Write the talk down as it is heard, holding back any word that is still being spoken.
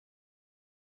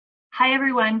Hi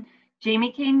everyone,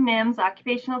 Jamie Kane Nims,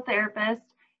 occupational therapist.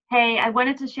 Hey, I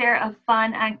wanted to share a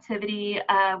fun activity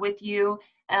with you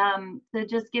to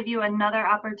just give you another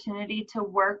opportunity to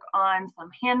work on some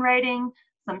handwriting,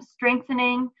 some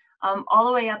strengthening, all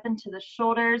the way up into the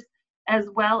shoulders, as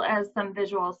well as some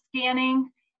visual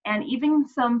scanning and even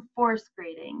some force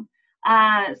grading.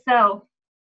 So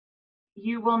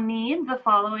you will need the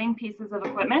following pieces of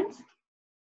equipment: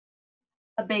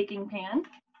 a baking pan,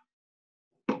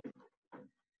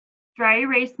 dry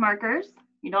erase markers.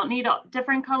 You don't need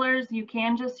different colors. You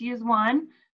can just use one.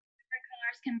 Different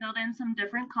colors can build in some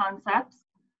different concepts.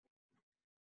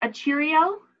 A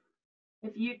Cheerio.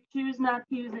 If you choose not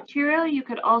to use a Cheerio, you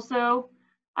could also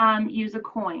use a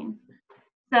coin.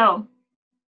 So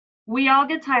we all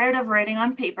get tired of writing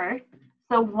on paper.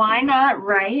 So why not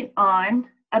write on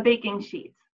a baking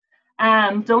sheet?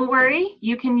 Don't worry,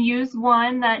 you can use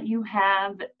one that you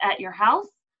have at your house,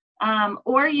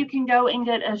 or you can go and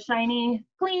get a shiny,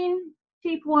 clean,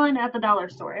 cheap one at the dollar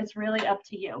store. It's really up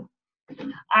to you.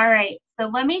 All right, so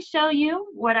let me show you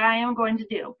what I am going to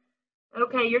do.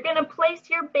 Okay, you're going to place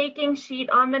your baking sheet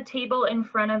on the table in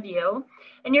front of you,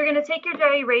 and you're going to take your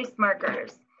dry erase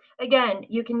markers. Again,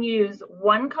 you can use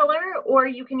one color or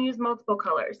you can use multiple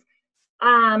colors.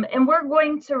 And we're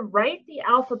going to write the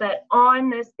alphabet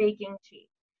on this baking sheet.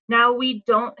 Now, we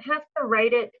don't have to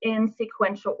write it in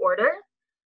sequential order.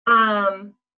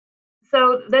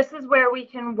 So this is where we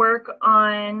can work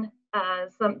on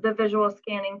the visual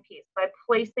scanning piece by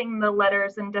placing the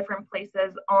letters in different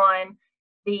places on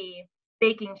the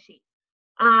baking sheet.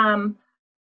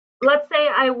 Let's say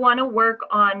I want to work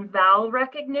on vowel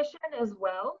recognition as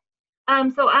well.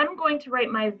 So I'm going to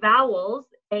write my vowels,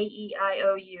 A, E, I,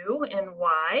 O, U, and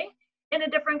Y, in a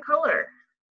different color.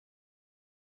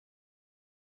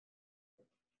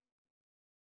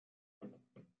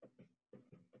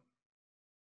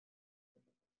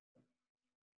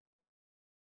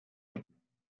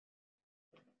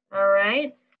 All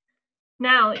right.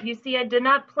 Now, you see I did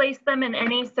not place them in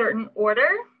any certain order.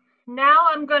 Now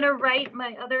I'm going to write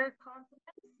my other consonants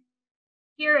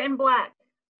here in black.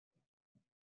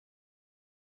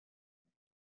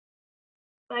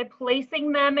 By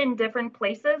placing them in different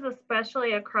places,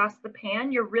 especially across the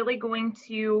pan, you're really going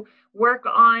to work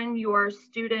on your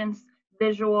students'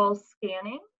 visual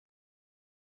scanning.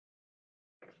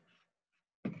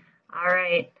 All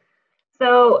right.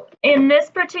 So in this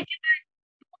particular,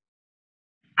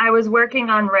 I was working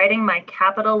on writing my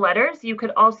capital letters. You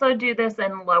could also do this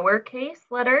in lowercase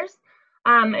letters.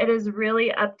 It is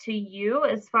really up to you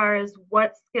as far as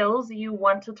what skills you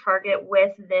want to target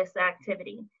with this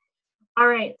activity. All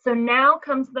right, so now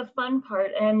comes the fun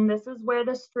part, and this is where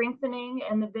the strengthening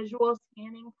and the visual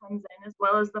scanning comes in, as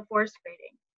well as the force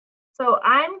grading. So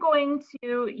I'm going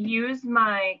to use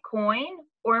my coin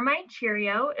or my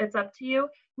Cheerio, it's up to you,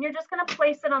 and you're just gonna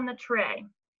place it on the tray.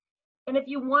 And if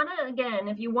you wanna, again,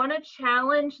 if you wanna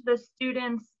challenge the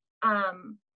students'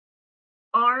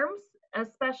 arms,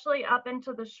 especially up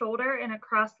into the shoulder and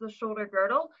across the shoulder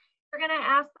girdle, you're gonna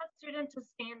ask that student to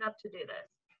stand up to do this.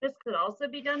 This could also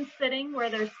be done sitting where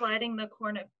they're sliding the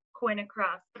coin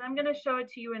across, but I'm gonna show it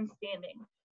to you in standing.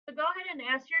 So go ahead and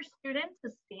ask your student to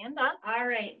stand up. All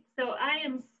right, so I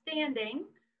am standing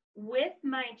with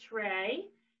my tray,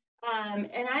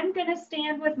 and I'm gonna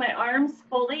stand with my arms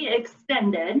fully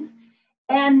extended.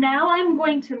 And now I'm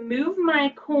going to move my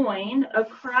coin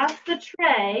across the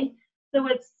tray so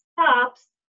it stops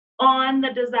on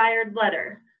the desired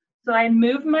letter. So I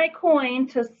move my coin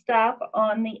to stop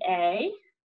on the A.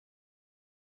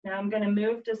 Now I'm going to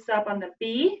move to stop on the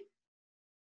B,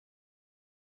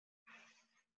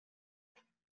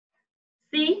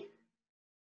 C,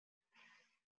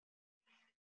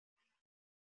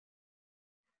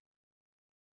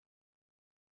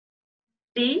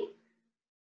 D,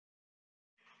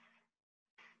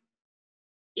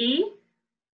 E,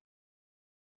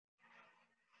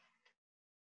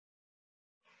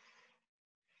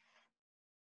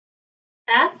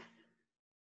 F,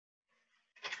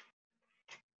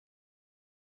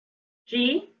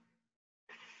 G,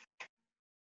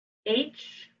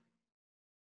 H,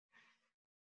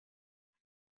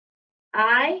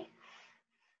 I,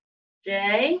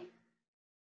 J,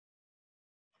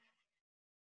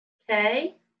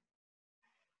 K,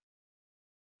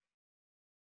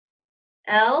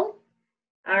 L.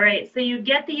 All right, so you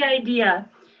get the idea.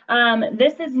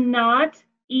 This is not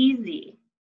easy.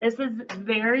 This is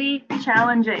very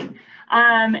challenging.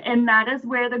 And that is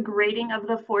where the grading of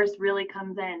the force really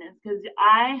comes in, is because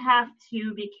I have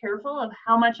to be careful of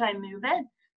how much I move it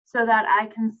so that I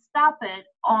can stop it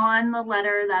on the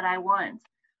letter that I want.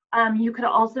 You could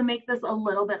also make this a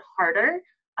little bit harder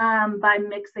by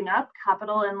mixing up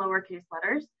capital and lowercase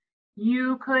letters.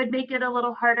 You could make it a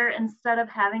little harder. Instead of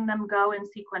having them go in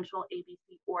sequential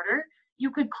ABC order,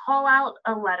 you could call out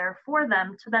a letter for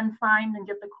them to then find and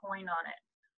get the coin on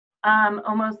it.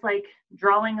 Almost like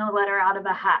drawing a letter out of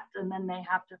a hat, and then they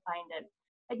have to find it.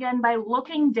 Again, by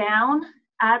looking down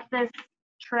at this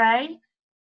tray,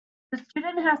 the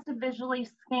student has to visually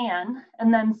scan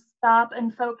and then stop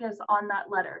and focus on that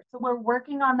letter. So we're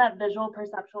working on that visual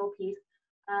perceptual piece,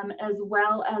 as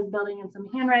well as building in some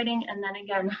handwriting, and then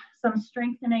again, some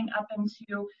strengthening up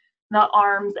into the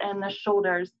arms and the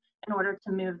shoulders in order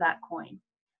to move that coin.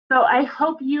 So I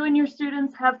hope you and your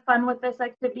students have fun with this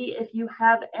activity. If you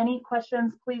have any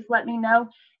questions, please let me know.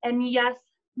 And yes,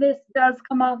 this does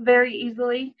come off very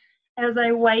easily as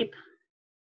I wipe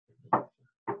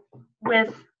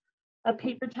with a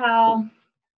paper towel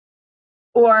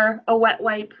or a wet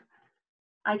wipe.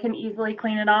 I can easily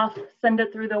clean it off, send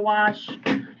it through the wash,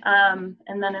 and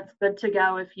then it's good to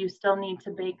go if you still need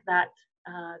to bake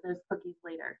those cookies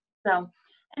later. So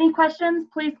any questions,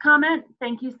 please comment.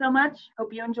 Thank you so much.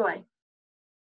 Hope you enjoy.